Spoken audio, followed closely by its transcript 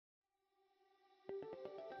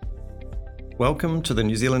Welcome to the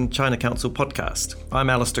New Zealand China Council podcast. I'm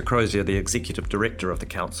Alistair Crozier, the Executive Director of the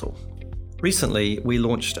Council. Recently, we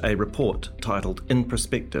launched a report titled In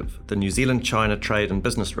Perspective, the New Zealand-China Trade and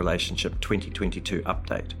Business Relationship 2022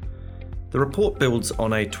 Update. The report builds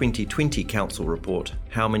on a 2020 Council report,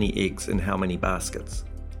 How Many Eggs in How Many Baskets?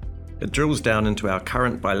 It drills down into our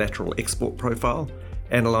current bilateral export profile,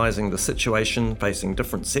 analysing the situation facing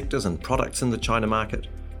different sectors and products in the China market,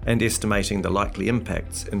 and estimating the likely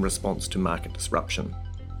impacts in response to market disruption.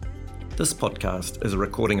 This podcast is a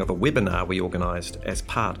recording of a webinar we organised as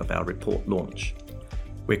part of our report launch.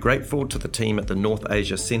 We're grateful to the team at the North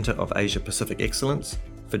Asia Centre of Asia Pacific Excellence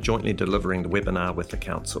for jointly delivering the webinar with the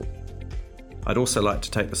Council. I'd also like to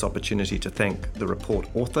take this opportunity to thank the report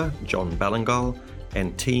author, John Ballingall,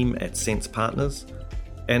 and team at Sense Partners,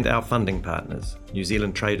 and our funding partners, New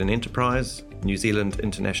Zealand Trade and Enterprise, New Zealand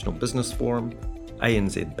International Business Forum,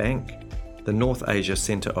 ANZ Bank, the North Asia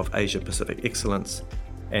Centre of Asia Pacific Excellence,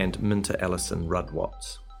 and Minter Ellison Rudd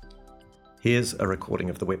Watts. Here's a recording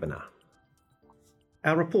of the webinar.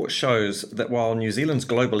 Our report shows that while New Zealand's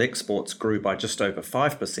global exports grew by just over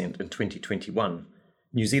 5% in 2021,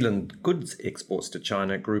 New Zealand goods exports to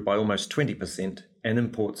China grew by almost 20% and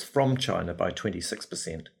imports from China by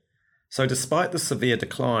 26%. So despite the severe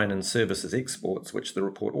decline in services exports, which the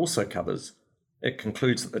report also covers, it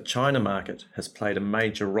concludes that the China market has played a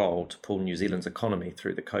major role to pull New Zealand's economy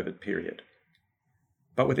through the COVID period.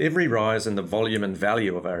 But with every rise in the volume and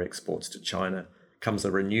value of our exports to China comes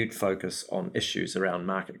a renewed focus on issues around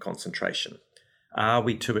market concentration. Are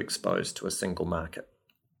we too exposed to a single market?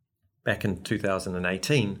 Back in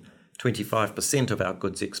 2018, 25% of our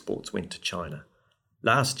goods exports went to China.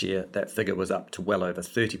 Last year, that figure was up to well over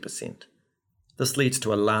 30%. This leads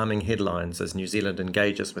to alarming headlines as New Zealand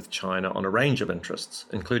engages with China on a range of interests,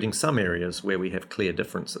 including some areas where we have clear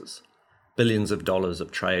differences. Billions of dollars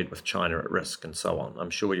of trade with China at risk and so on. I'm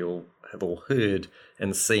sure you'll have all heard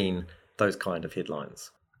and seen those kind of headlines.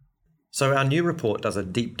 So our new report does a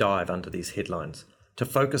deep dive under these headlines to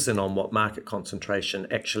focus in on what market concentration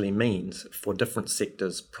actually means for different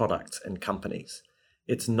sectors, products and companies.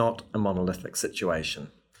 It's not a monolithic situation.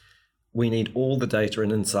 We need all the data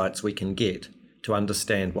and insights we can get to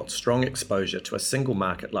understand what strong exposure to a single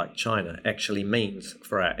market like China actually means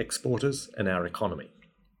for our exporters and our economy.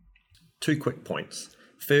 2 quick points.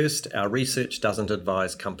 First, our research doesn't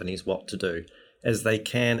advise companies what to do, as they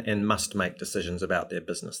can and must make decisions about their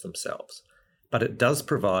business themselves. But it does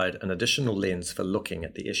provide an additional lens for looking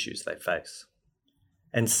at the issues they face.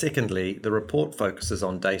 And secondly, the report focuses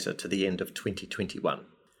on data to the end of 2021.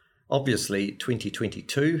 Obviously,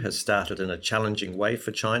 2022 has started in a challenging way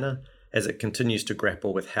for China, as it continues to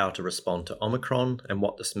grapple with how to respond to Omicron and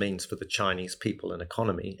what this means for the Chinese people and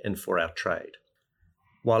economy and for our trade.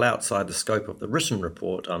 While outside the scope of the written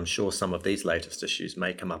report, I'm sure some of these latest issues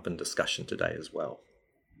may come up in discussion today as well.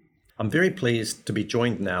 I'm very pleased to be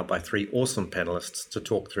joined now by 3 awesome panellists to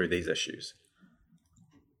talk through these issues.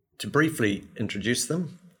 To briefly introduce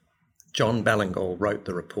them, John Ballingall wrote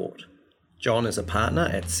the report. John is a partner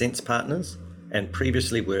at Sense Partners and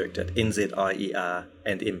previously worked at NZIER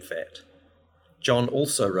and MFAT. John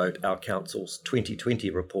also wrote our Council's 2020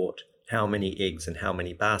 report, How Many Eggs in How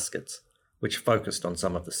Many Baskets, which focused on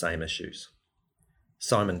some of the same issues.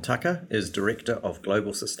 Simon Tucker is Director of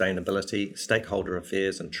Global Sustainability, Stakeholder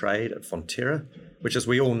Affairs and Trade at Fonterra, which, as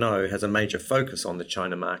we all know, has a major focus on the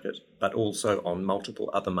China market, but also on multiple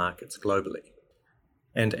other markets globally.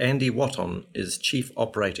 And Andy Watton is Chief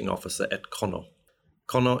Operating Officer at Kono.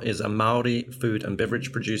 Kono is a Maori food and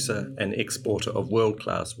beverage producer and exporter of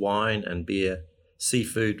world-class wine and beer,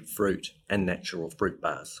 seafood, fruit, and natural fruit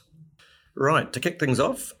bars. Right, to kick things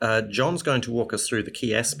off, John's going to walk us through the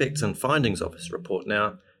key aspects and findings of his report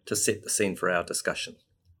now to set the scene for our discussion.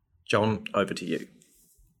 John, over to you.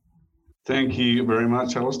 Thank you very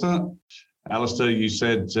much, Alistair. Alistair, you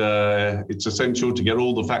said it's essential to get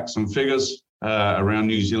all the facts and figures around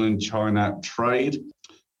New Zealand-China trade.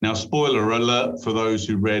 Now, spoiler alert for those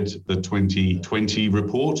who read the 2020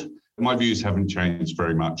 report, my views haven't changed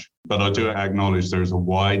very much, but I do acknowledge there is a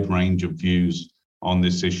wide range of views on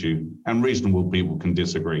this issue, and reasonable people can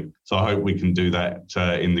disagree. So I hope we can do that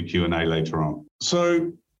in the Q&A later on.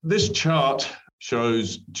 So this chart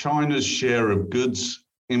shows China's share of goods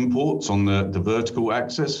imports on the vertical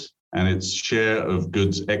axis and its share of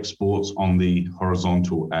goods exports on the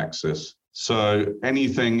horizontal axis. So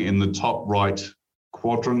anything in the top right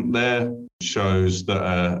quadrant there shows that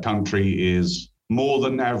a country is more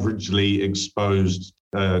than averagely exposed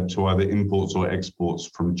to either imports or exports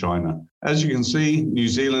from China. As you can see, New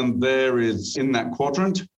Zealand there is in that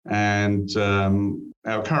quadrant, and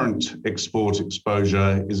our current export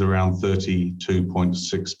exposure is around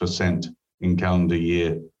 32.6% in calendar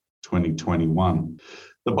year 2021.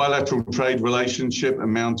 The bilateral trade relationship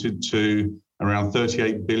amounted to around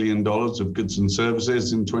 $38 billion of goods and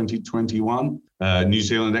services in 2021. New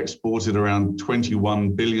Zealand exported around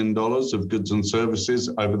 $21 billion of goods and services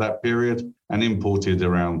over that period and imported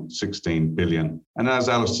around $16 billion. And as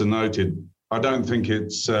Alistair noted, I don't think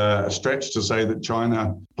it's a stretch to say that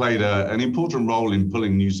China played an important role in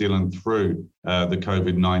pulling New Zealand through the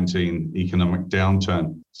COVID-19 economic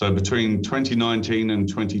downturn. So between 2019 and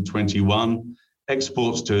 2021,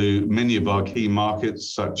 exports to many of our key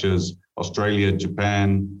markets, such as Australia,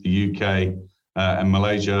 Japan, the UK, and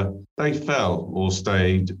Malaysia, they fell or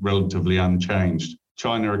stayed relatively unchanged.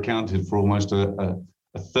 China accounted for almost a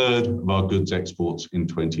third of our goods exports in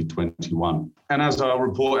 2021. And as our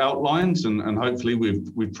report outlines, and hopefully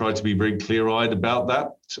we've tried to be very clear-eyed about that,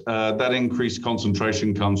 that increased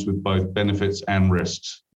concentration comes with both benefits and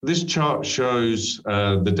risks. This chart shows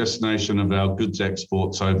the destination of our goods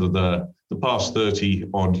exports over the past 30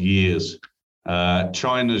 odd years.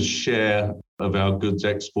 China's share of our goods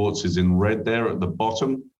exports is in red there at the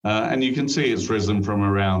bottom. And you can see it's risen from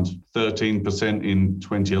around 13% in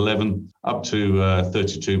 2011 up to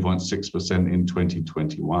 32.6% in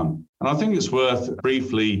 2021. And I think it's worth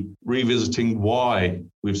briefly revisiting why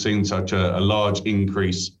we've seen such a large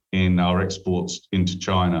increase in our exports into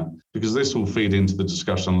China, because this will feed into the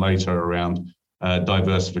discussion later around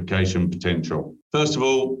diversification potential. First of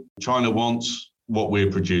all, China wants what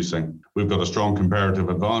we're producing. We've got a strong comparative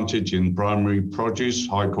advantage in primary produce,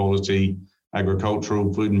 high quality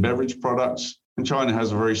agricultural food and beverage products, and China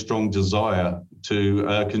has a very strong desire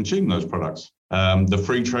to consume those products. The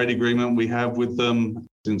free trade agreement we have with them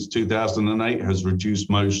since 2008 has reduced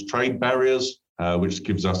most trade barriers, which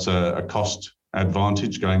gives us a cost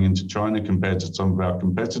advantage going into China compared to some of our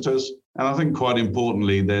competitors. And I think quite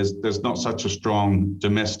importantly, there's not such a strong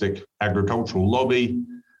domestic agricultural lobby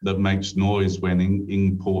that makes noise when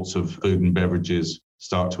imports of food and beverages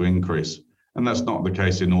start to increase. And that's not the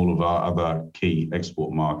case in all of our other key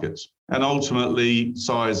export markets. And ultimately,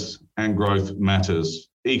 size and growth matters.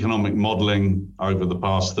 Economic modeling over the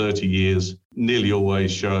past 30 years nearly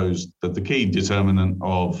always shows that the key determinant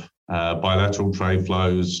of bilateral trade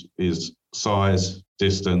flows is size,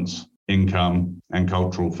 distance, income, and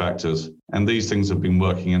cultural factors. And these things have been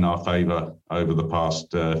working in our favor over the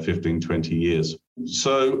past 15, 20 years.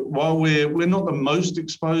 So while we're not the most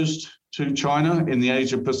exposed to China in the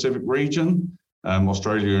Asia-Pacific region,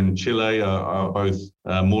 Australia and Chile are both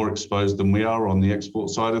more exposed than we are on the export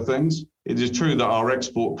side of things. It is true that our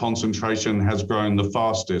export concentration has grown the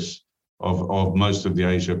fastest of most of the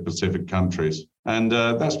Asia-Pacific countries. And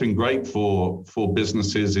that's been great for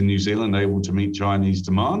businesses in New Zealand able to meet Chinese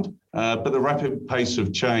demand. But the rapid pace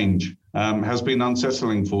of change has been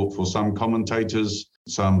unsettling for some commentators,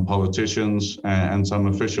 some politicians, and some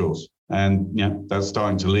officials. And that's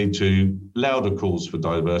starting to lead to louder calls for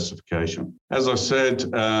diversification. As I said,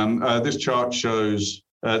 this chart shows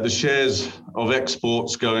the shares of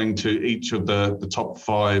exports going to each of the top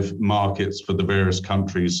 5 markets for the various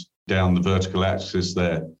countries down the vertical axis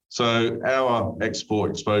there. So our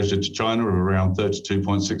export exposure to China of around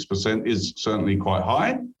 32.6% is certainly quite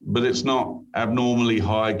high, but it's not abnormally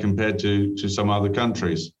high compared to some other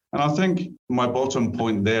countries. And I think my bottom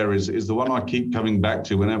point there is the one I keep coming back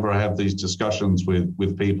to whenever I have these discussions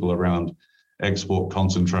with people around export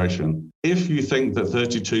concentration. If you think that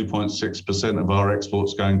 32.6% of our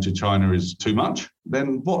exports going to China is too much,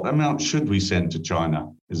 then what amount should we send to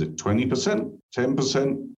China? Is it 20%,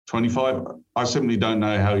 10%, 25%? I simply don't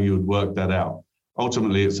know how you would work that out.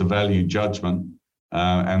 Ultimately, it's a value judgment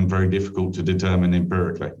and very difficult to determine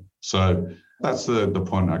empirically. So that's the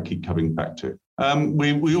point I keep coming back to.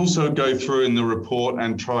 We also go through in the report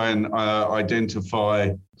and try and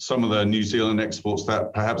identify some of the New Zealand exports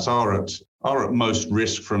that perhaps are at most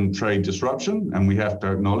risk from trade disruption, and we have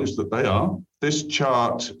to acknowledge that they are. This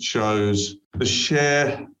chart shows the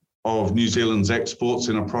share of New Zealand's exports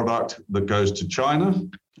in a product that goes to China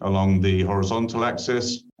along the horizontal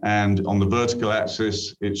axis, and on the vertical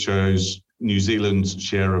axis, it shows New Zealand's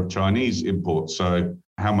share of Chinese imports. So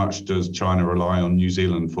how much does China rely on New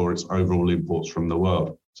Zealand for its overall imports from the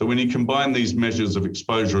world? So when you combine these measures of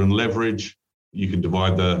exposure and leverage, you can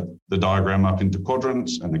divide the diagram up into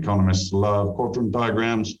quadrants, and economists love quadrant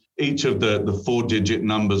diagrams. Each of the 4-digit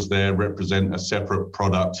numbers there represent a separate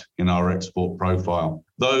product in our export profile.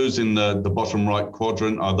 Those in the bottom right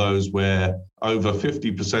quadrant are those where over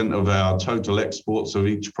 50% of our total exports of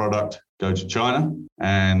each product go to China,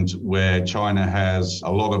 and where China has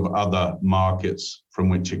a lot of other markets from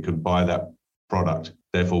which it could buy that product.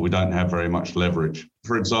 Therefore, we don't have very much leverage.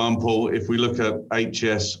 For example, if we look at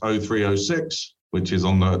HS 0306, which is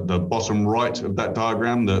on the bottom right of that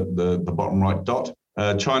diagram, the bottom right dot,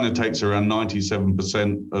 China takes around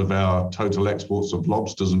 97% of our total exports of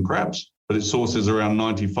lobsters and crabs, but it sources around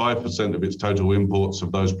 95% of its total imports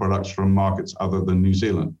of those products from markets other than New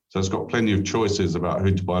Zealand. So it's got plenty of choices about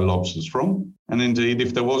who to buy lobsters from. And indeed,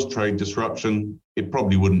 if there was trade disruption, it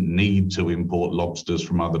probably wouldn't need to import lobsters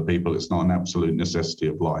from other people. It's not an absolute necessity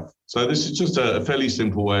of life. So this is just a fairly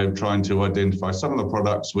simple way of trying to identify some of the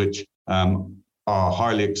products which are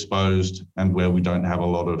highly exposed and where we don't have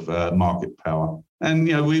a lot of market power. And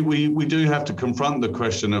we do have to confront the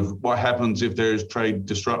question of what happens if there is trade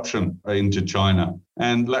disruption into China.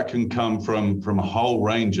 And that can come from a whole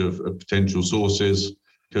range of potential sources.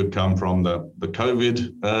 Could come from the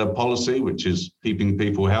COVID policy, which is keeping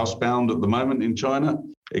people housebound at the moment in China.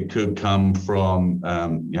 It could come from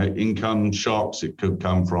income shocks. It could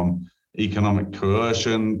come from economic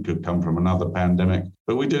coercion. Could come from another pandemic.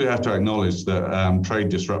 But we do have to acknowledge that trade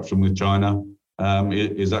disruption with China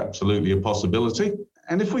is absolutely a possibility.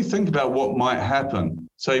 And if we think about what might happen,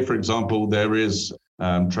 say, for example, there is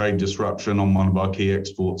trade disruption on one of our key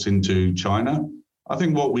exports into China, I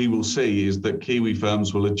think what we will see is that Kiwi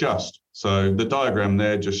firms will adjust. So the diagram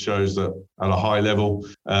there just shows that at a high level,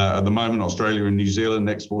 at the moment, Australia and New Zealand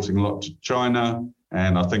exporting a lot to China,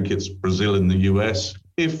 and I think it's Brazil and the US.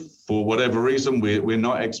 If for whatever reason we're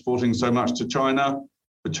not exporting so much to China,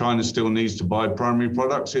 but China still needs to buy primary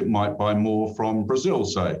products, it might buy more from Brazil,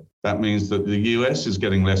 say. That means that the US is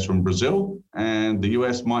getting less from Brazil, and the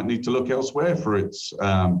US might need to look elsewhere for its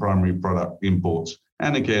primary product imports.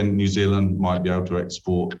 And again, New Zealand might be able to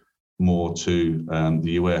export more to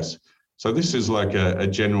the US. So this is like a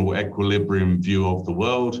general equilibrium view of the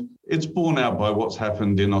world. It's borne out by what's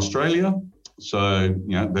happened in Australia. So,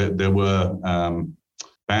 there were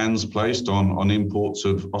bans placed on imports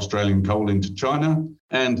of Australian coal into China,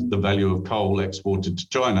 and the value of coal exported to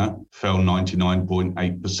China fell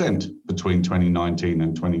 99.8% between 2019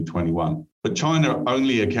 and 2021. But China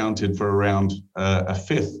only accounted for around a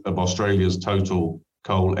fifth of Australia's total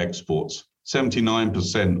coal exports.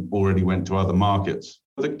 79% already went to other markets.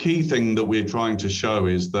 The key thing that we're trying to show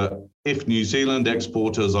is that if New Zealand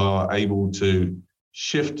exporters are able to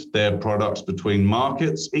shift their products between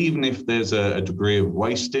markets, even if there's a degree of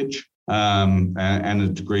wastage and a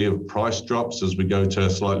degree of price drops as we go to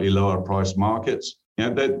slightly lower price markets,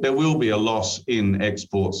 there will be a loss in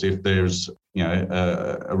exports if there's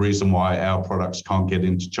a reason why our products can't get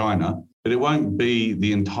into China. But it won't be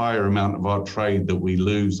the entire amount of our trade that we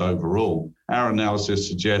lose overall. Our analysis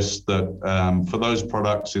suggests that for those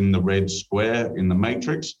products in the red square in the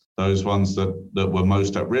matrix, those ones that were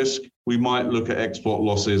most at risk, we might look at export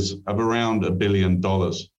losses of around $1 billion.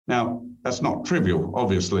 Now, that's not trivial,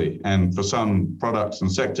 obviously, and for some products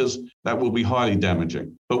and sectors, that will be highly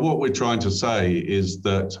damaging. But what we're trying to say is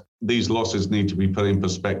that these losses need to be put in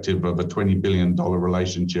perspective of a $20 billion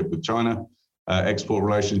relationship with China, export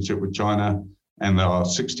relationship with China, and our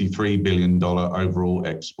 $63 billion overall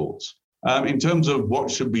exports. In terms of what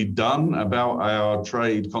should be done about our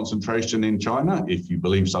trade concentration in China, if you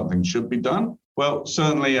believe something should be done, well,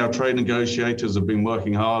 certainly our trade negotiators have been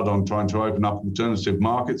working hard on trying to open up alternative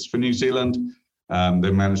markets for New Zealand.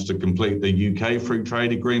 They managed to complete the UK free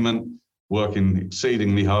trade agreement, working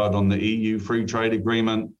exceedingly hard on the EU free trade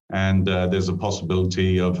agreement, and there's a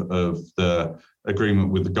possibility of the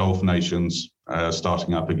agreement with the Gulf nations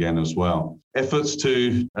starting up again as well. Efforts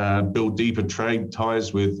to build deeper trade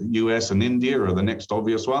ties with US and India are the next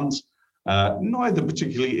obvious ones. Neither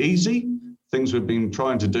particularly easy, things we've been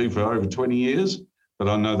trying to do for over 20 years, but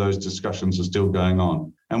I know those discussions are still going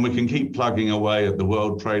on. And we can keep plugging away at the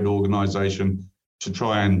World Trade Organization to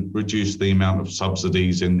try and reduce the amount of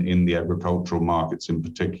subsidies in the agricultural markets in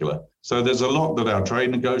particular. So there's a lot that our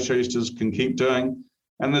trade negotiators can keep doing.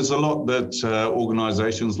 And there's a lot that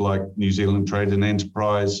organizations like New Zealand Trade and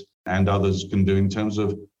Enterprise and others can do in terms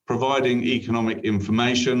of providing economic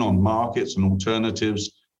information on markets and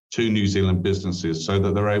alternatives to New Zealand businesses so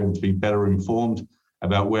that they're able to be better informed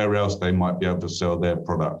about where else they might be able to sell their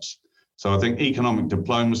products. So I think economic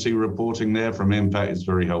diplomacy reporting there from MPAT is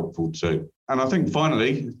very helpful too. And I think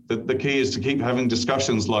finally, the key is to keep having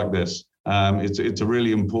discussions like this. It's a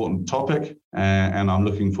really important topic, and I'm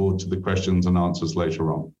looking forward to the questions and answers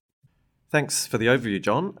later on. Thanks for the overview,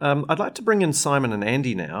 John. I'd like to bring in Simon and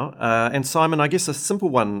Andy now. And Simon, I guess a simple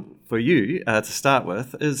one for you to start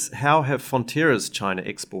with is how have Fonterra's China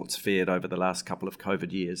exports fared over the last couple of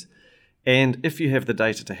COVID years? And if you have the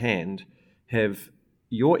data to hand, have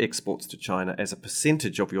your exports to China as a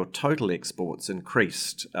percentage of your total exports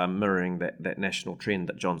increased, mirroring that national trend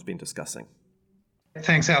that John's been discussing.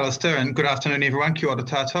 Thanks, Alistair, and good afternoon, everyone. Kia ora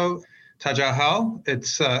tātou. Tajahau.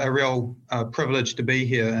 It's a real privilege to be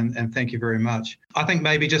here, and thank you very much. I think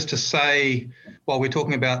maybe just to say, while we're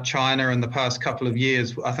talking about China in the past couple of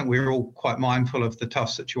years, I think we're all quite mindful of the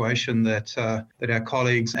tough situation that our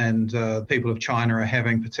colleagues and people of China are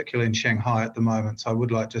having, particularly in Shanghai at the moment. So I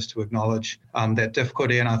would like just to acknowledge that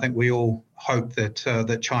difficulty, and I think we all hope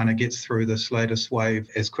that China gets through this latest wave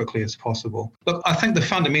as quickly as possible. Look, I think the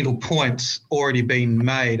fundamental point's already been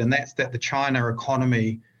made, and that's that the China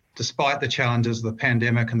economy, despite the challenges of the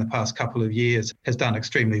pandemic in the past couple of years, has done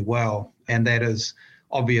extremely well. And that has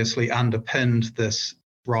obviously underpinned this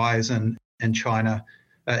rise in China,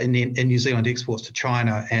 in New Zealand exports to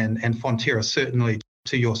China. And Fonterra, certainly,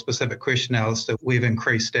 to your specific question, Alistair, we've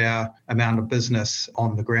increased our amount of business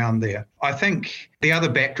on the ground there. I think the other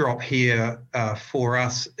backdrop here for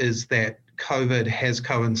us is that COVID has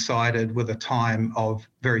coincided with a time of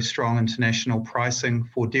very strong international pricing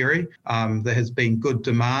for dairy. There has been good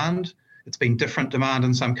demand. It's been different demand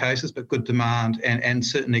in some cases, but good demand and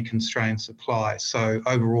certainly constrained supply. So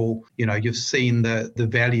overall, you've seen the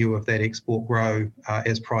value of that export grow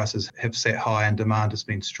as prices have sat high and demand has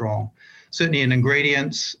been strong. Certainly in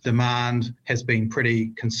ingredients, demand has been pretty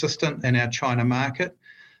consistent in our China market.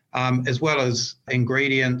 As well as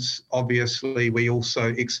ingredients, obviously, we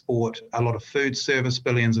also export a lot of food service,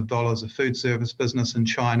 billions of dollars of food service business in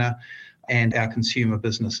China, and our consumer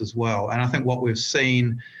business as well. And I think what we've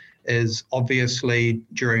seen is obviously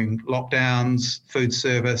during lockdowns, food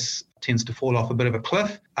service tends to fall off a bit of a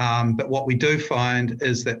cliff. But what we do find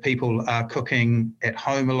is that people are cooking at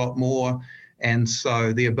home a lot more. And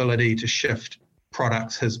so the ability to shift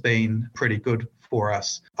products has been pretty good for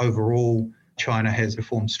us. Overall, China has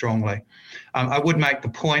performed strongly. I would make the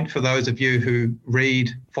point for those of you who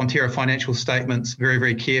read Fonterra financial statements very,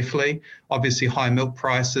 very carefully. Obviously, high milk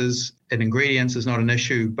prices and ingredients is not an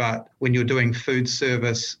issue, but when you're doing food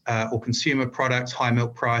service or consumer products, high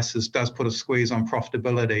milk prices does put a squeeze on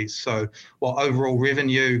profitability. So while overall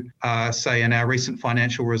revenue, say in our recent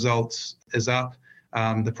financial results, is up,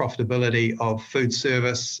 the profitability of food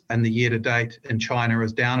service and the year to date in China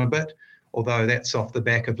is down a bit, although that's off the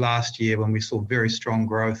back of last year when we saw very strong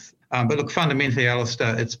growth. But look, fundamentally,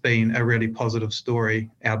 Alistair, it's been a really positive story.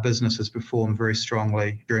 Our business has performed very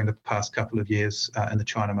strongly during the past couple of years in the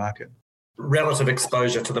China market. Relative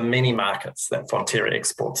exposure to the many markets that Fonterra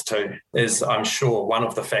exports to is, I'm sure, one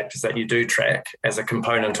of the factors that you do track as a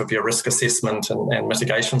component of your risk assessment and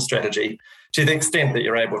mitigation strategy. To the extent that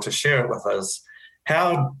you're able to share it with us,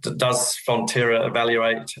 how does Fonterra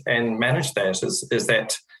evaluate and manage that? Is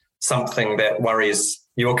that something that worries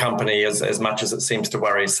your company as much as it seems to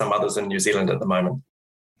worry some others in New Zealand at the moment?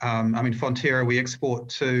 Fonterra, we export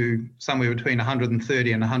to somewhere between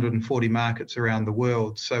 130 and 140 markets around the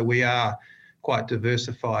world. So we are quite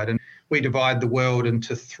diversified. And we divide the world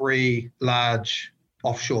into three large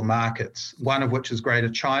offshore markets, one of which is Greater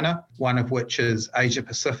China, one of which is Asia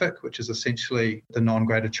Pacific, which is essentially the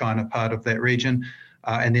non-Greater China part of that region.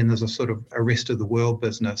 And then there's a sort of a rest of the world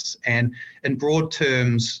business. And in broad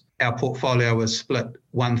terms, our portfolio is split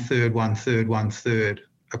 1/3, 1/3, 1/3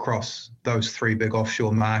 across those three big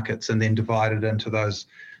offshore markets and then divided into those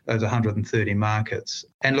 130 markets.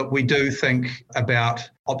 And look, we do think about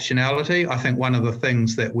optionality. I think one of the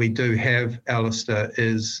things that we do have, Alistair,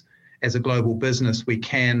 is as a global business, we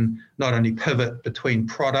can not only pivot between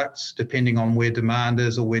products depending on where demand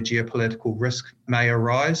is or where geopolitical risk may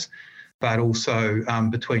arise, but also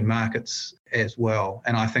between markets as well.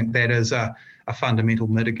 And I think that is a fundamental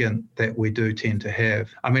mitigant that we do tend to have.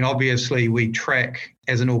 Obviously, we track,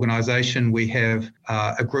 as an organisation, we have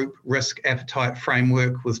a group risk appetite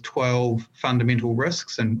framework with 12 fundamental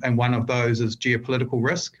risks, and one of those is geopolitical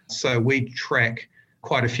risk. So we track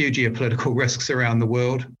quite a few geopolitical risks around the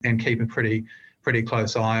world and keep a pretty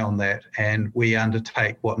close eye on that. And we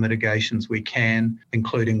undertake what mitigations we can,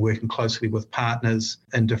 including working closely with partners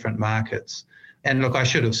in different markets. And look, I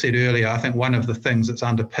should have said earlier, I think one of the things that's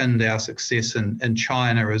underpinned our success in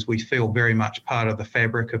China is we feel very much part of the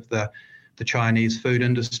fabric of the Chinese food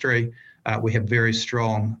industry. We have very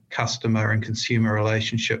strong customer and consumer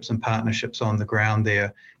relationships and partnerships on the ground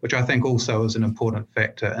there, which I think also is an important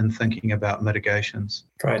factor in thinking about mitigations.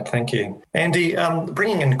 Great, thank you. Andy,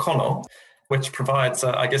 bringing in Connell, which provides,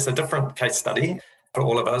 a different case study for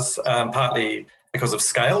all of us, partly because of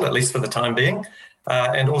scale, at least for the time being,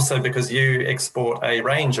 and also because you export a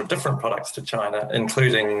range of different products to China,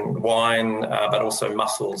 including wine, but also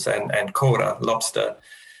mussels and kora, lobster.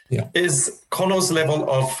 Yeah. Is Connor's level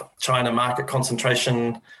of China market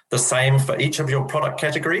concentration the same for each of your product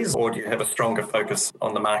categories, or do you have a stronger focus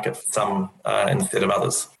on the market for some instead of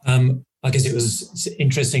others? I guess it was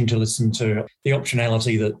interesting to listen to the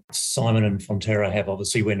optionality that Simon and Fonterra have.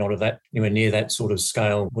 Obviously, we're not anywhere near that sort of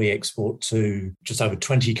scale. We export to just over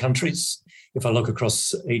 20 countries. If I look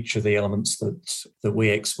across each of the elements that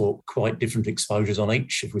we export, quite different exposures on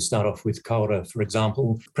each. If we start off with Kaura, for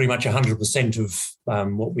example, pretty much 100%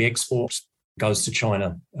 of what we export goes to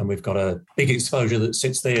China, and we've got a big exposure that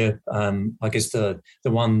sits there. I guess the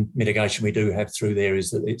one mitigation we do have through there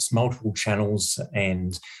is that it's multiple channels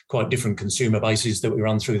and quite different consumer bases that we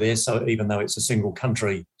run through there. So even though it's a single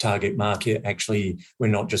country target market, actually we're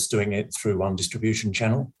not just doing it through one distribution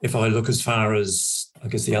channel. If I look as far as, I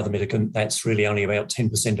guess, the other mitigant, that's really only about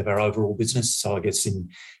 10% of our overall business. So I guess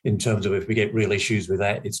in terms of if we get real issues with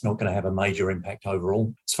that, it's not going to have a major impact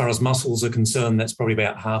overall. As far as mussels are concerned, that's probably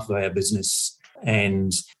about half of our business.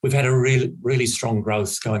 And we've had a really strong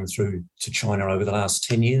growth going through to China over the last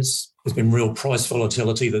 10 years. There's been real price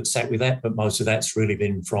volatility that's sat with that, but most of that's really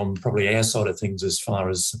been from probably our side of things as far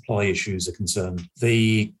as supply issues are concerned.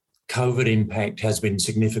 The COVID impact has been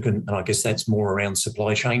significant, and I guess that's more around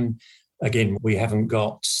supply chain. Again, we haven't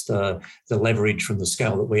got the leverage from the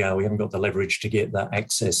scale that we are. We haven't got the leverage to get that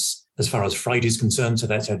access as far as freight is concerned, so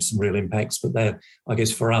that's had some real impacts. But I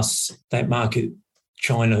guess for us, that market,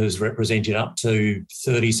 China has represented up to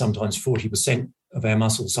 30, sometimes 40% of our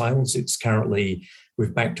mussel sales. It's currently,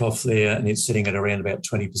 we've backed off there and it's sitting at around about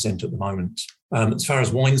 20% at the moment. As far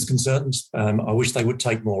as wine is concerned, I wish they would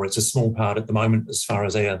take more. It's a small part at the moment as far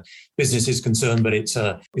as our business is concerned, but it's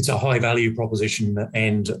a high value proposition,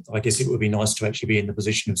 and I guess it would be nice to actually be in the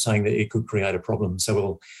position of saying that it could create a problem.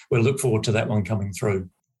 So we'll look forward to that one coming through.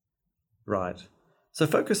 Right. So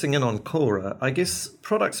focusing in on Kaura, I guess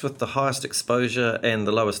products with the highest exposure and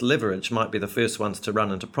the lowest leverage might be the first ones to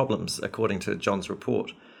run into problems, according to John's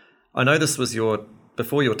report. I know this was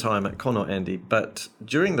before your time at Connor, Andy, but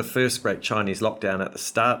during the first great Chinese lockdown at the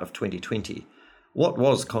start of 2020, what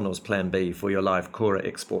was Connor's plan B for your live Kaura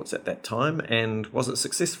exports at that time, and was it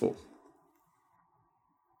successful?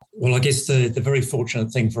 Well, I guess the very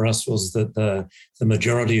fortunate thing for us was that the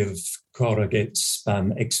majority of Kaura gets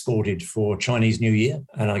exported for Chinese New Year.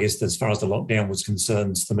 And I guess as far as the lockdown was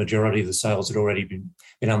concerned, the majority of the sales had already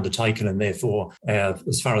been undertaken, and therefore,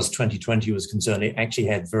 as far as 2020 was concerned, it actually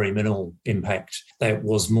had very minimal impact. That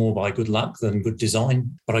was more by good luck than good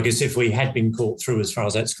design. But I guess if we had been caught through as far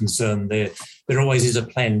as that's concerned, there always is a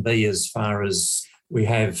plan B as far as we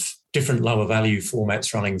have different lower value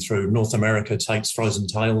formats running through. North America takes frozen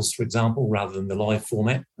tails, for example, rather than the live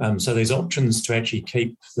format. So there's options to actually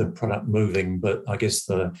keep the product moving, but I guess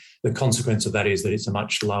the consequence of that is that it's a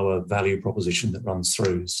much lower value proposition that runs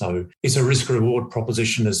through. So it's a risk-reward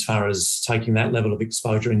proposition as far as taking that level of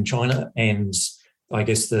exposure in China, and I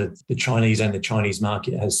guess the Chinese and the Chinese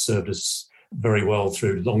market has served us very well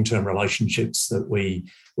through long-term relationships that we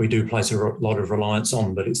do place a lot of reliance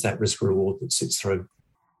on, but it's that risk-reward that sits through.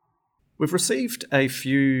 We've received a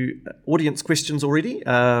few audience questions already,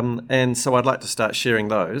 and so I'd like to start sharing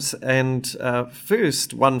those. And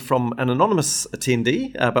first, one from an anonymous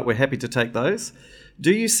attendee, but we're happy to take those.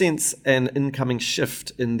 Do you sense an incoming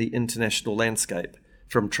shift in the international landscape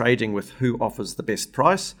from trading with who offers the best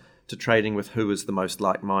price to trading with who is the most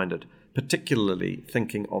like-minded, particularly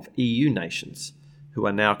thinking of EU nations who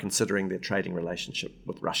are now considering their trading relationship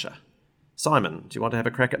with Russia? Simon, do you want to have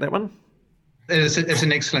a crack at that one? It's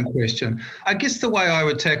an excellent question. I guess the way I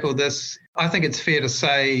would tackle this, I think it's fair to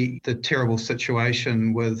say the terrible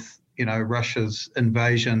situation with, Russia's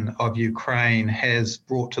invasion of Ukraine has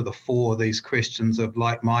brought to the fore these questions of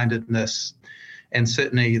like-mindedness, and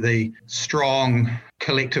certainly the strong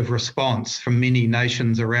collective response from many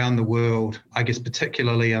nations around the world, I guess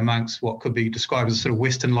particularly amongst what could be described as sort of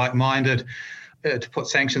Western like-minded, to put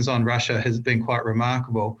sanctions on Russia has been quite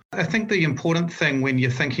remarkable. I think the important thing when you're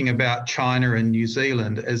thinking about China and New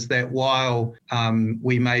Zealand is that while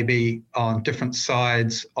we may be on different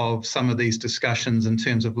sides of some of these discussions in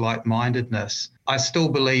terms of like-mindedness, I still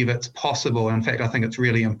believe it's possible. In fact, I think it's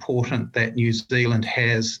really important that New Zealand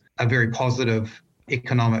has a very positive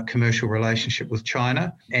economic commercial relationship with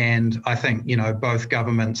China. And I think, both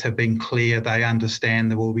governments have been clear, they understand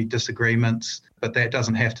there will be disagreements, but that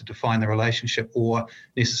doesn't have to define the relationship or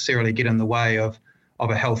necessarily get in the way of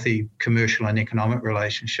a healthy commercial and economic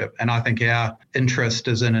relationship. And I think our interest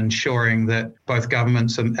is in ensuring that both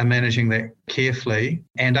governments are managing that carefully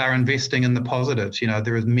and are investing in the positives.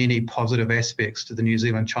 There are many positive aspects to the New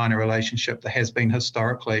Zealand-China relationship. There has been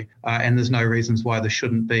historically, and there's no reasons why there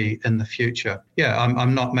shouldn't be in the future. Yeah,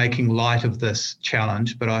 I'm not making light of this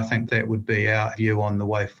challenge, but I think that would be our view on the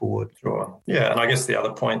way forward. Sure. Yeah, and I guess the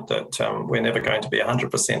other point that we're never going to be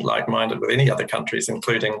 100% like-minded with any other countries,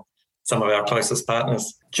 including some of our closest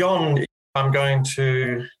partners. John, I'm going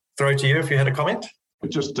to throw to you if you had a comment.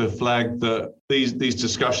 Just to flag that these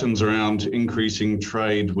discussions around increasing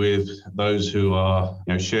trade with those who are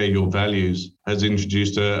share your values has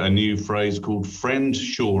introduced a new phrase called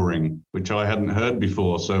friend-shoring, which I hadn't heard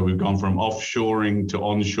before. So we've gone from offshoring to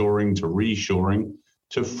onshoring to reshoring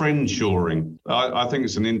to friend-shoring. I think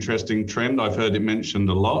it's an interesting trend. I've heard it mentioned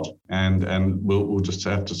a lot, and we'll just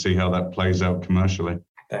have to see how that plays out commercially.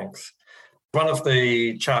 Thanks. One of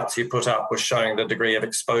the charts you put up was showing the degree of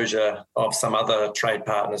exposure of some other trade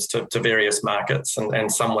partners to various markets,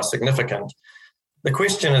 and some were significant. The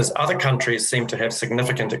question is, other countries seem to have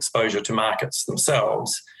significant exposure to markets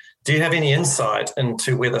themselves. Do you have any insight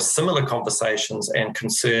into whether similar conversations and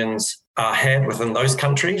concerns are had within those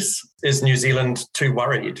countries? Is New Zealand too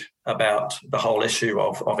worried about the whole issue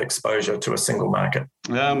of exposure to a single market?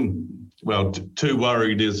 Too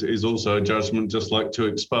worried is also a judgment, just like too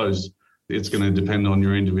exposed. It's going to depend on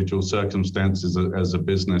your individual circumstances as a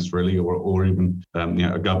business, really, or even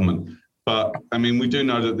a government. But I mean, we do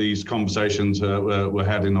know that these conversations were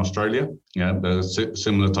had in Australia. There's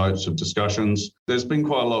similar types of discussions. There's been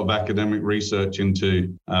quite a lot of academic research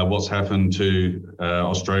into what's happened to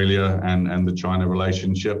Australia and the China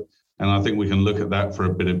relationship. And I think we can look at that for a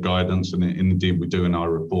bit of guidance, and indeed we do in our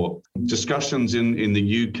report. Discussions in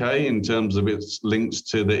the UK in terms of its links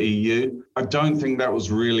to the EU, I don't think that was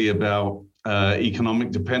really about economic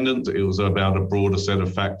dependence. It was about a broader set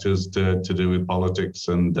of factors to do with politics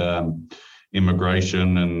and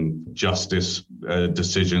immigration and justice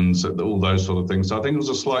decisions, all those sort of things. So I think it was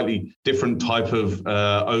a slightly different type of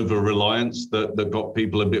over-reliance that got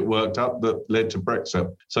people a bit worked up that led to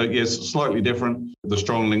Brexit. So yes, slightly different. The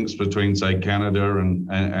strong links between, say, Canada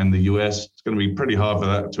and the US, it's going to be pretty hard for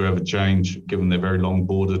that to ever change, given their very long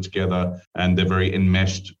border together and their very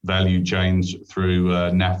enmeshed value chains through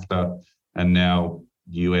NAFTA and now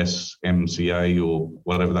USMCA or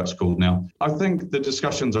whatever that's called now. I think the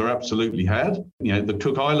discussions are absolutely had. The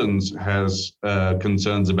Cook Islands has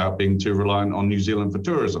concerns about being too reliant on New Zealand for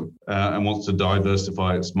tourism and wants to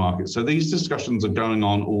diversify its market. So these discussions are going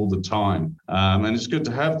on all the time. And it's good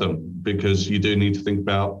to have them, because you do need to think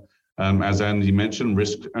about, as Andy mentioned,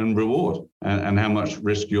 risk and reward and how much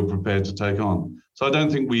risk you're prepared to take on. So I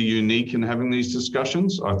don't think we're unique in having these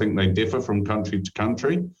discussions. I think they differ from country to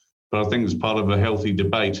country. But I think it's part of a healthy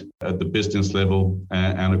debate at the business level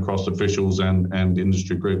and across officials and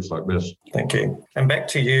industry groups like this. Thank you. And back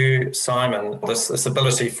to you, Simon, this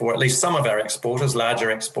ability for at least some of our exporters, larger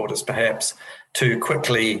exporters perhaps, to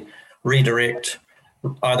quickly redirect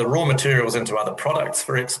either raw materials into other products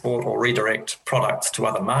for export or redirect products to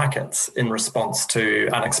other markets in response to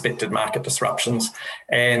unexpected market disruptions.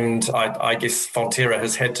 And I guess Fonterra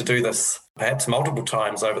has had to do this perhaps multiple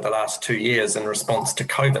times over the last 2 years in response to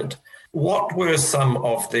COVID. What were some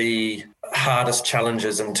of the hardest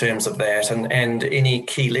challenges in terms of that, and any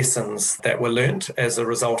key lessons that were learnt as a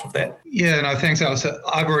result of that? Yeah, no, thanks, Alistair.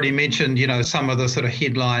 I've already mentioned, some of the sort of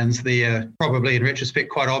headlines there, probably in retrospect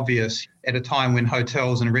quite obvious. At a time when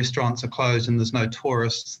hotels and restaurants are closed and there's no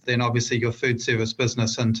tourists, then obviously your food service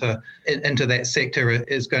business into that sector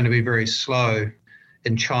is going to be very slow.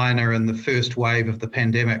 In China, in the first wave of the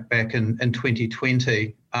pandemic back in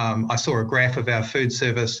 2020, I saw a graph of our food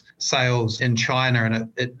service sales in China,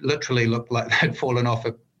 and it literally looked like they'd fallen off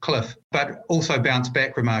a cliff, but also bounced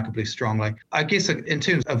back remarkably strongly. I guess in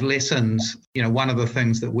terms of lessons, one of the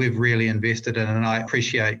things that we've really invested in, and I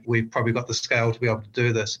appreciate we've probably got the scale to be able to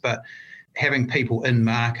do this, but having people in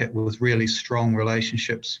market with really strong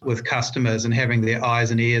relationships with customers and having their eyes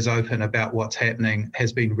and ears open about what's happening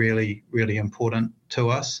has been really, really important to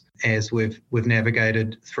us as we've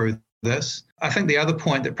navigated through this. I think the other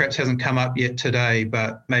point that perhaps hasn't come up yet today,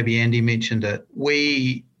 but maybe Andy mentioned it,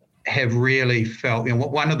 we have really felt,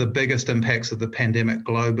 one of the biggest impacts of the pandemic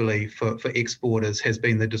globally for exporters has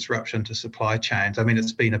been the disruption to supply chains. I mean,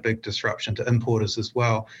 it's been a big disruption to importers as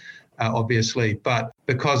well. obviously. But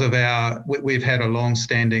because of we've had a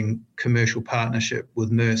long-standing commercial partnership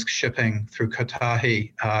with Maersk Shipping through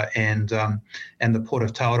Kotahi and the Port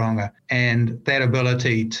of Tauranga. And that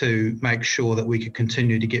ability to make sure that we could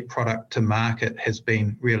continue to get product to market has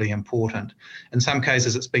been really important. In some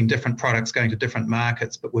cases, it's been different products going to different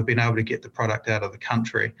markets, but we've been able to get the product out of the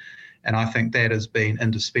country. And I think that has been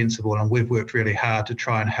indispensable. And we've worked really hard to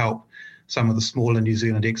try and help some of the smaller New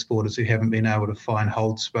Zealand exporters who haven't been able to find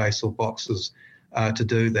hold space or boxes to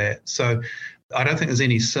do that. So I don't think there's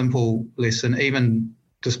any simple lesson. Even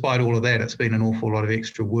despite all of that, it's been an awful lot of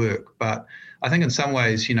extra work. But I think in some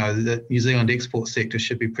ways, the New Zealand export sector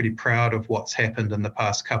should be pretty proud of what's happened in the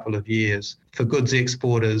past couple of years. For goods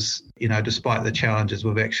exporters, despite the challenges,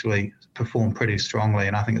 we've actually performed pretty strongly.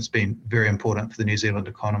 And I think it's been very important for the New Zealand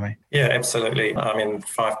economy. Yeah, absolutely.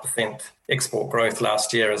 5% export growth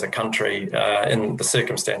last year as a country in the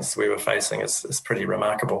circumstances we were facing is pretty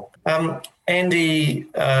remarkable. Andy,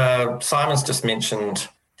 Simon's just mentioned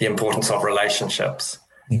the importance of relationships.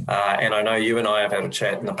 And I know you and I have had a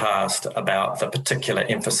chat in the past about the particular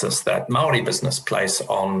emphasis that Māori business place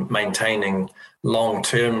on maintaining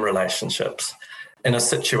long-term relationships in a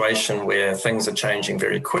situation where things are changing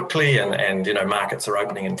very quickly and markets are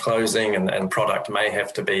opening and closing and product may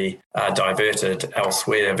have to be diverted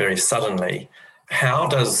elsewhere very suddenly. How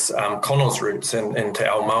does Connor's roots into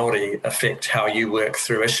Ao Māori affect how you work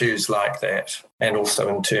through issues like that, and also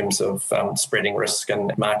in terms of spreading risk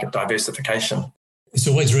and market diversification? It's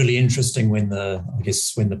always really interesting when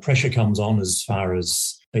the pressure comes on as far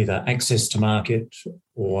as either access to market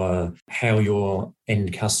or how your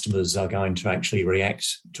end customers are going to actually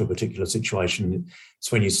react to a particular situation. It's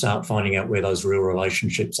when you start finding out where those real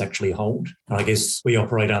relationships actually hold. And I guess we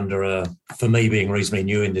operate under for me being reasonably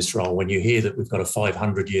new in this role, when you hear that we've got a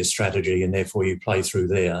 500-year strategy and therefore you play through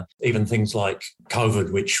there, even things like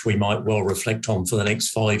COVID, which we might well reflect on for the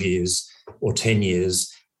next 5 years or 10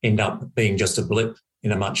 years, end up being just a blip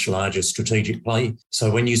in a much larger strategic play. So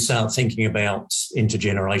when you start thinking about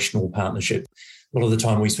intergenerational partnership, a lot of the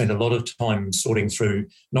time we spend a lot of time sorting through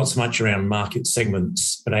not so much around market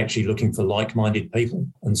segments, but actually looking for like-minded people.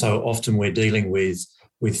 And so often we're dealing with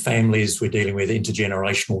families, we're dealing with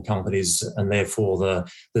intergenerational companies, and therefore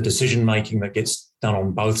the decision-making that gets done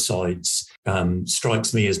on both sides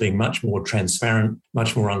strikes me as being much more transparent,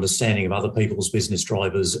 much more understanding of other people's business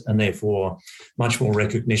drivers, and therefore much more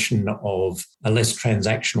recognition of a less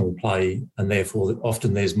transactional play, and therefore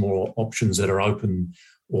often there's more options that are open,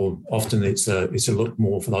 or often it's a look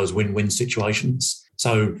more for those win-win situations.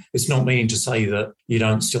 So it's not meaning to say that you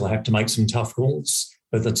don't still have to make some tough calls,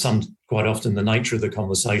 but that quite often the nature of the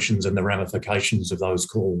conversations and the ramifications of those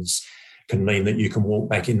calls can mean that you can walk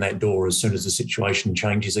back in that door as soon as the situation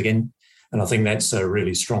changes again. And I think that's a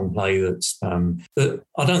really strong play that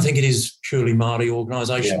I don't think it is purely Māori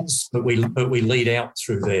organisations, but we lead out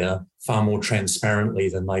through there far more transparently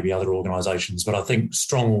than maybe other organisations. But I think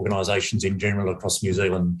strong organisations in general across New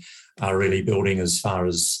Zealand are really building as far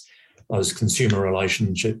as those consumer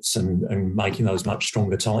relationships and making those much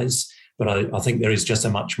stronger ties. But I think there is just a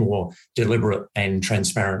much more deliberate and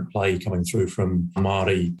transparent play coming through from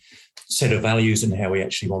Māori set of values and how we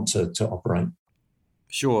actually want to operate.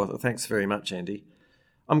 Sure. Thanks very much, Andy.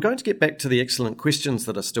 I'm going to get back to the excellent questions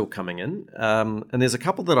that are still coming in. And there's a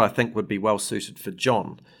couple that I think would be well suited for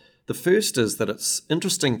John. The first is that it's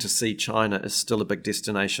interesting to see China is still a big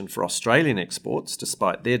destination for Australian exports,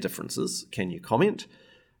 despite their differences. Can you comment?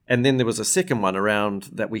 And then there was a second one around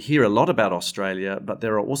that we hear a lot about Australia, but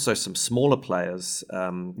there are also some smaller players,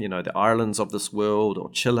 the Irelands of this world or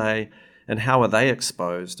Chile, and how are they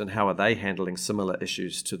exposed and how are they handling similar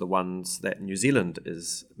issues to the ones that New Zealand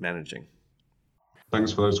is managing?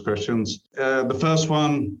 Thanks for those questions. The first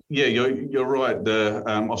one, you're right.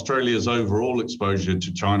 Australia's overall exposure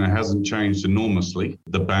to China hasn't changed enormously.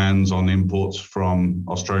 The bans on imports from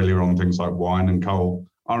Australia on things like wine and coal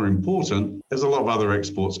are important. There's a lot of other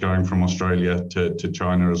exports going from Australia to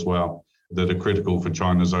China as well that are critical for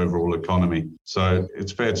China's overall economy. So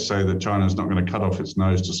it's fair to say that China's not going to cut off its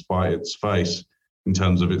nose to spite its face in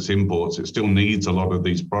terms of its imports. It still needs a lot of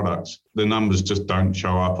these products. The numbers just don't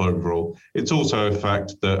show up overall. It's also a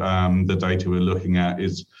fact that the data we're looking at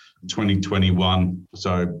is 2021,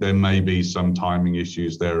 so there may be some timing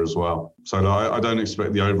issues there as well. So I don't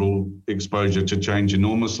expect the overall exposure to change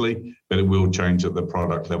enormously, but it will change at the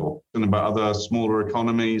product level. And about other smaller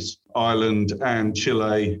economies, Ireland and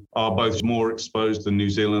Chile are both more exposed than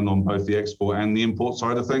New Zealand on both the export and the import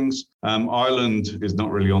side of things. Ireland is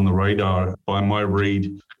not really on the radar. By my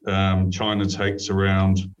read, China takes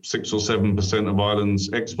around 6 or 7% of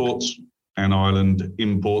Ireland's exports, and Ireland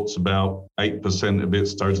imports about 8% of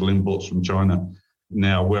its total imports from China.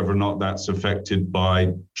 Now, whether or not that's affected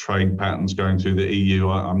by trade patterns going through the EU,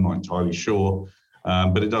 I'm not entirely sure.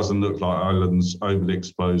 But it doesn't look like Ireland's overly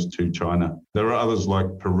exposed to China. There are others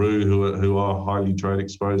like Peru who are highly trade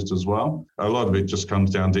exposed as well. A lot of it just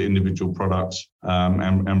comes down to individual products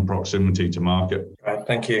and proximity to market. Right,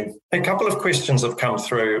 thank you. A couple of questions have come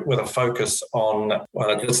through with a focus on,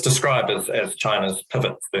 well, it's described as China's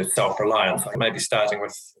pivot to self-reliance. Maybe starting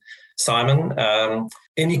with Simon.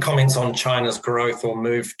 Any comments on China's growth or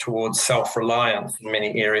move towards self-reliance in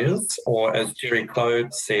many areas? Or as Jerry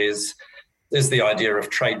Clode says, is the idea of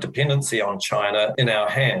trade dependency on China in our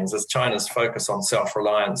hands? Is China's focus on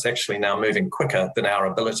self-reliance actually now moving quicker than our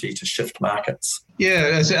ability to shift markets?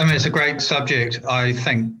 Yeah, it's a great subject. I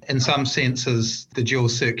think in some senses, the dual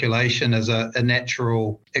circulation is a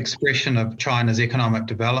natural expression of China's economic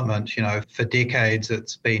development. For decades,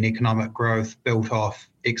 it's been economic growth built off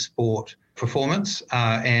export performance.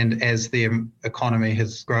 And as their economy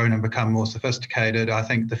has grown and become more sophisticated, I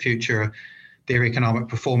think the future their economic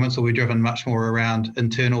performance will be driven much more around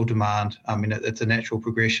internal demand. It's a natural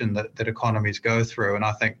progression that economies go through. And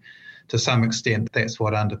I think to some extent, that's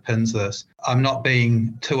what underpins this. I'm not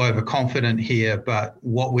being too overconfident here, but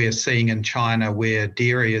what we're seeing in China where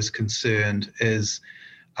dairy is concerned is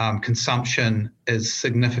consumption is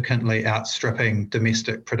significantly outstripping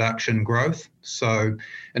domestic production growth. So,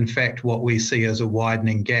 in fact, what we see is a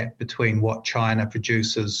widening gap between what China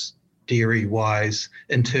produces dairy-wise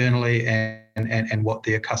internally and what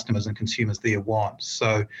their customers and consumers there want.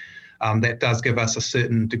 So that does give us a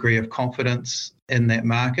certain degree of confidence in that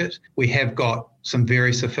market. We have got some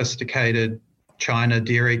very sophisticated China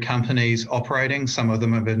dairy companies operating. Some of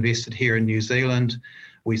them have invested here in New Zealand.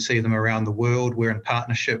 We see them around the world. We're in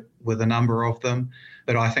partnership with a number of them.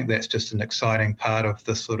 But I think that's just an exciting part of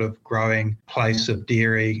the sort of growing place of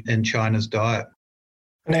dairy in China's diet.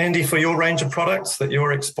 And Andy, for your range of products that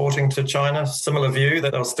you're exporting to China, similar view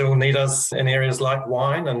that they'll still need us in areas like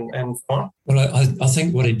wine and wine? Well, I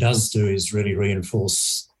think what it does do is really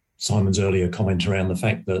reinforce Simon's earlier comment around the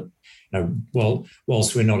fact that,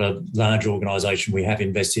 whilst we're not a large organisation, we have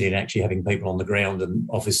invested in actually having people on the ground and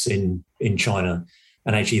office in China.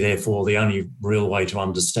 And actually, therefore, the only real way to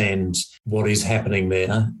understand what is happening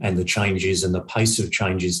there and the changes and the pace of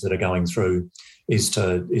changes that are going through is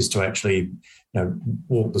to actually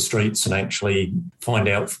walk the streets and actually find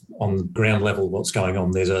out on ground level what's going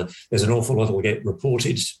on. There's an awful lot that will get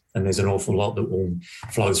reported and there's an awful lot that will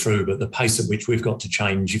flow through, but the pace at which we've got to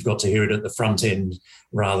change, you've got to hear it at the front end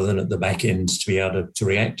rather than at the back end to be able to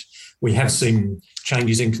react. We have seen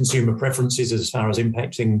changes in consumer preferences as far as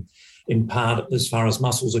impacting in part as far as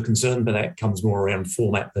mussels are concerned, but that comes more around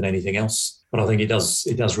format than anything else. But I think it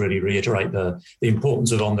does really reiterate the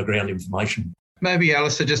importance of on-the-ground information. Maybe,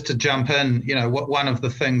 Alistair, just to jump in, one of the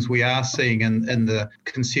things we are seeing in the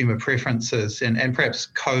consumer preferences, and perhaps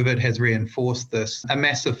COVID has reinforced this, a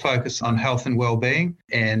massive focus on health and well-being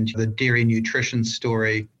and the dairy nutrition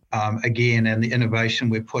story, again, and the innovation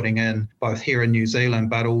we're putting in both here in New Zealand,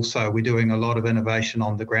 but also we're doing a lot of innovation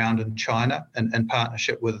on the ground in China in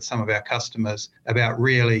partnership with some of our customers about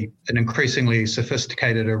really an increasingly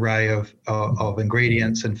sophisticated array of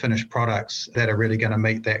ingredients and finished products that are really going to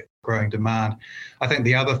meet that growing demand. I think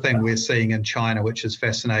the other thing we're seeing in China, which is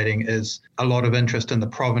fascinating, is a lot of interest in the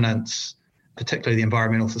provenance, particularly the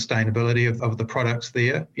environmental sustainability of the products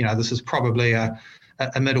there. This is probably a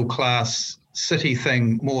middle-class city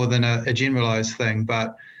thing more than a generalised thing.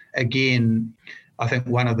 But again, I think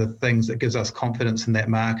one of the things that gives us confidence in that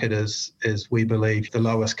market is we believe the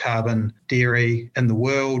lowest carbon dairy in the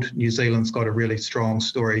world. New Zealand's got a really strong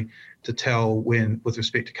story to tell with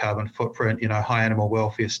respect to carbon footprint, high animal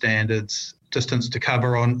welfare standards, distance to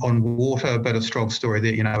cover on water, but a strong story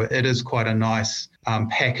there. It is quite a nice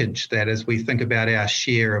package that as we think about our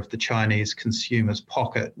share of the Chinese consumer's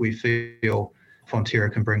pocket, we feel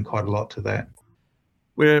Fonterra can bring quite a lot to that.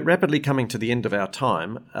 We're rapidly coming to the end of our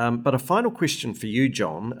time, but a final question for you,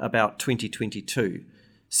 John, about 2022.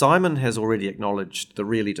 Simon has already acknowledged the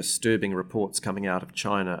really disturbing reports coming out of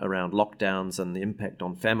China around lockdowns and the impact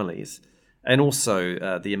on families, and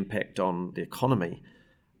also the impact on the economy.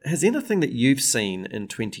 Has anything that you've seen in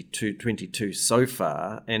 2022 so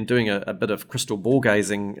far, and doing a bit of crystal ball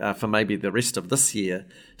gazing for maybe the rest of this year,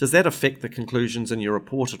 does that affect the conclusions in your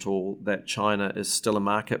report at all that China is still a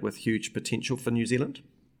market with huge potential for New Zealand?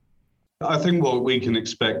 I think what we can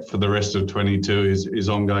expect for the rest of 22 is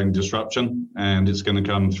ongoing disruption, and it's going to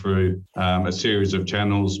come through a series of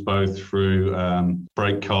channels, both through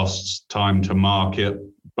break costs, time to market,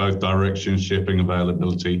 both directions, shipping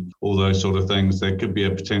availability, all those sort of things. There could be a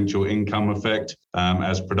potential income effect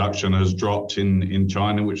as production has dropped in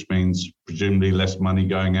China, which means presumably less money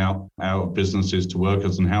going out of businesses to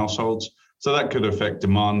workers and households. So that could affect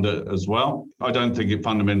demand as well. I don't think it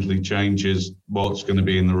fundamentally changes what's going to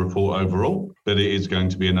be in the report overall, but it is going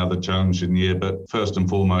to be another challenging year. But first and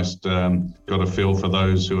foremost, got a feel for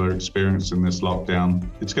those who are experiencing this lockdown.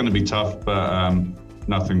 It's going to be tough, but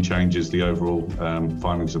nothing changes the overall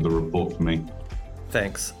findings of the report for me.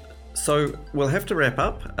 Thanks. So we'll have to wrap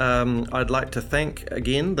up. I'd like to thank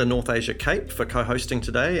again the North Asia Cape for co-hosting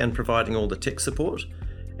today and providing all the tech support.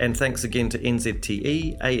 And thanks again to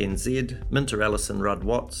NZTE, ANZ, Minter Ellison Rudd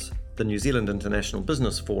Watts, the New Zealand International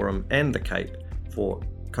Business Forum and the Cape for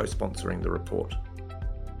co-sponsoring the report.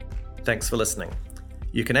 Thanks for listening.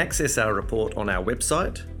 You can access our report on our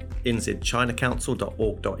website,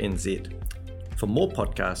 nzchinacouncil.org.nz. For more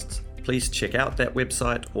podcasts, please check out that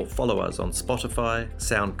website or follow us on Spotify,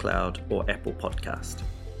 SoundCloud or Apple Podcast.